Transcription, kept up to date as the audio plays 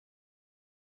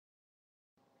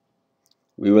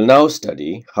We will now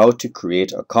study how to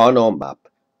create a Karnaugh map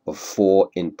of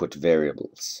 4 input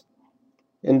variables.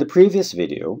 In the previous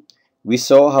video, we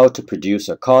saw how to produce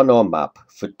a Karnaugh map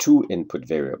for 2 input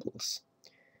variables.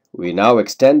 We now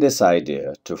extend this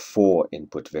idea to 4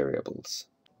 input variables.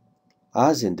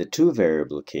 As in the 2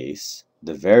 variable case,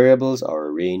 the variables are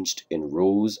arranged in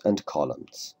rows and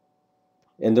columns.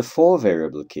 In the 4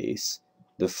 variable case,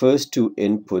 the first 2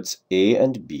 inputs A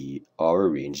and B are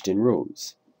arranged in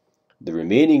rows. The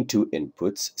remaining 2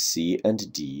 inputs, C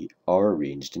and D, are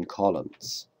arranged in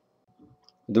columns.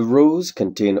 The rows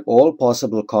contain all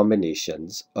possible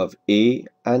combinations of A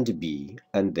and B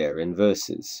and their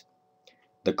inverses.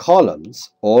 The columns,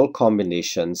 all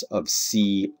combinations of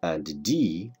C and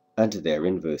D and their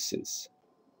inverses.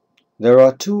 There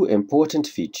are 2 important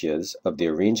features of the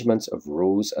arrangements of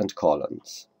rows and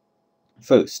columns.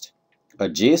 First,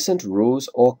 adjacent rows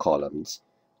or columns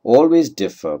always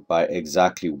differ by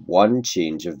exactly 1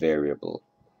 change of variable.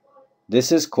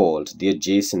 This is called the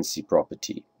adjacency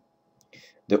property.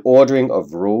 The ordering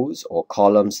of rows or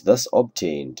columns thus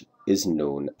obtained is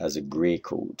known as a gray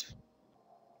code.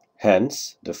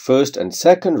 Hence, the first and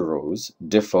second rows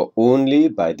differ only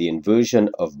by the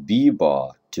inversion of B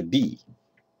bar to B,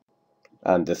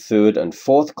 and the third and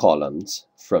fourth columns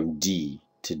from D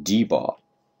to D bar.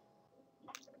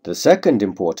 The second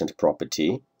important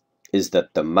property is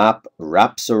that the map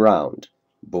wraps around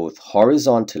both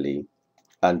horizontally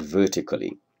and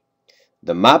vertically.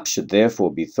 The map should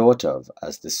therefore be thought of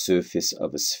as the surface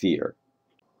of a sphere.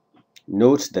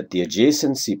 Note that the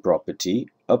adjacency property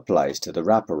applies to the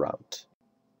wraparound.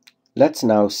 Let's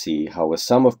now see how a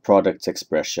sum of products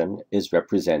expression is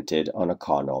represented on a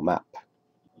Karnaugh map.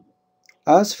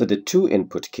 As for the 2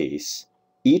 input case,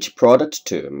 each product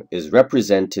term is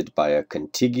represented by a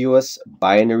contiguous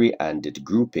binary ANDed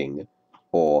grouping,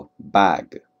 or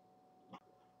BAG.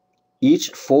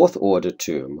 Each 4th order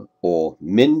term, or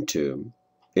min term,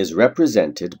 is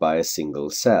represented by a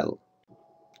single cell.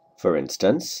 For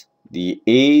instance, the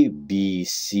A, B,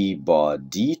 C bar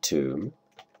D term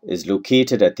is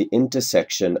located at the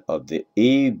intersection of the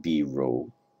A, B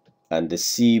row and the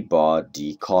C bar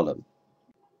D column.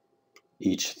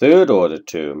 Each 3rd order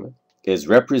term is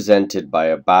represented by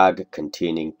a bag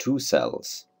containing 2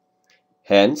 cells.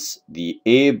 Hence, the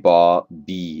A bar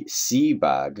B C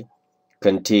bag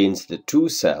contains the 2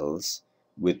 cells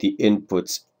with the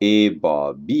inputs A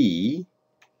bar B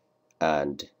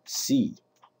and C.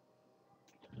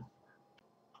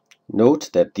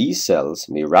 Note that these cells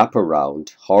may wrap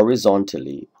around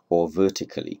horizontally or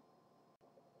vertically.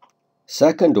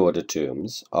 Second order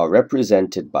terms are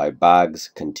represented by bags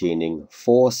containing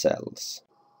 4 cells.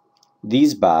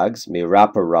 These bags may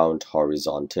wrap around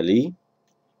horizontally,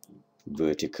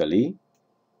 vertically,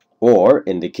 or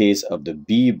in the case of the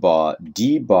B bar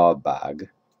D bar bag,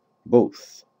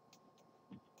 both.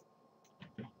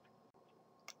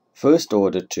 First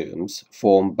order terms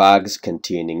form bags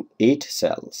containing 8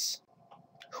 cells,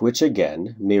 which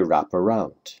again may wrap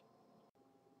around.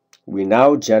 We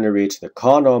now generate the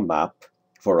Karnaugh map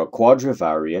for a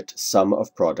quadrivariate sum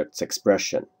of products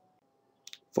expression.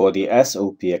 For the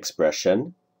SOP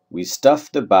expression, we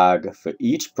stuff the bag for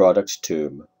each product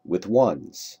term with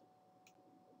 1s.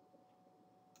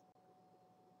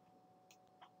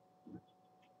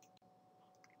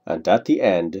 And at the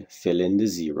end, fill in the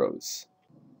zeros.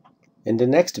 In the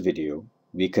next video,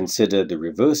 we consider the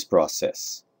reverse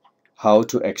process, how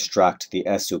to extract the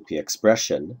SOP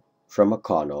expression from a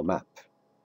Karnaugh map.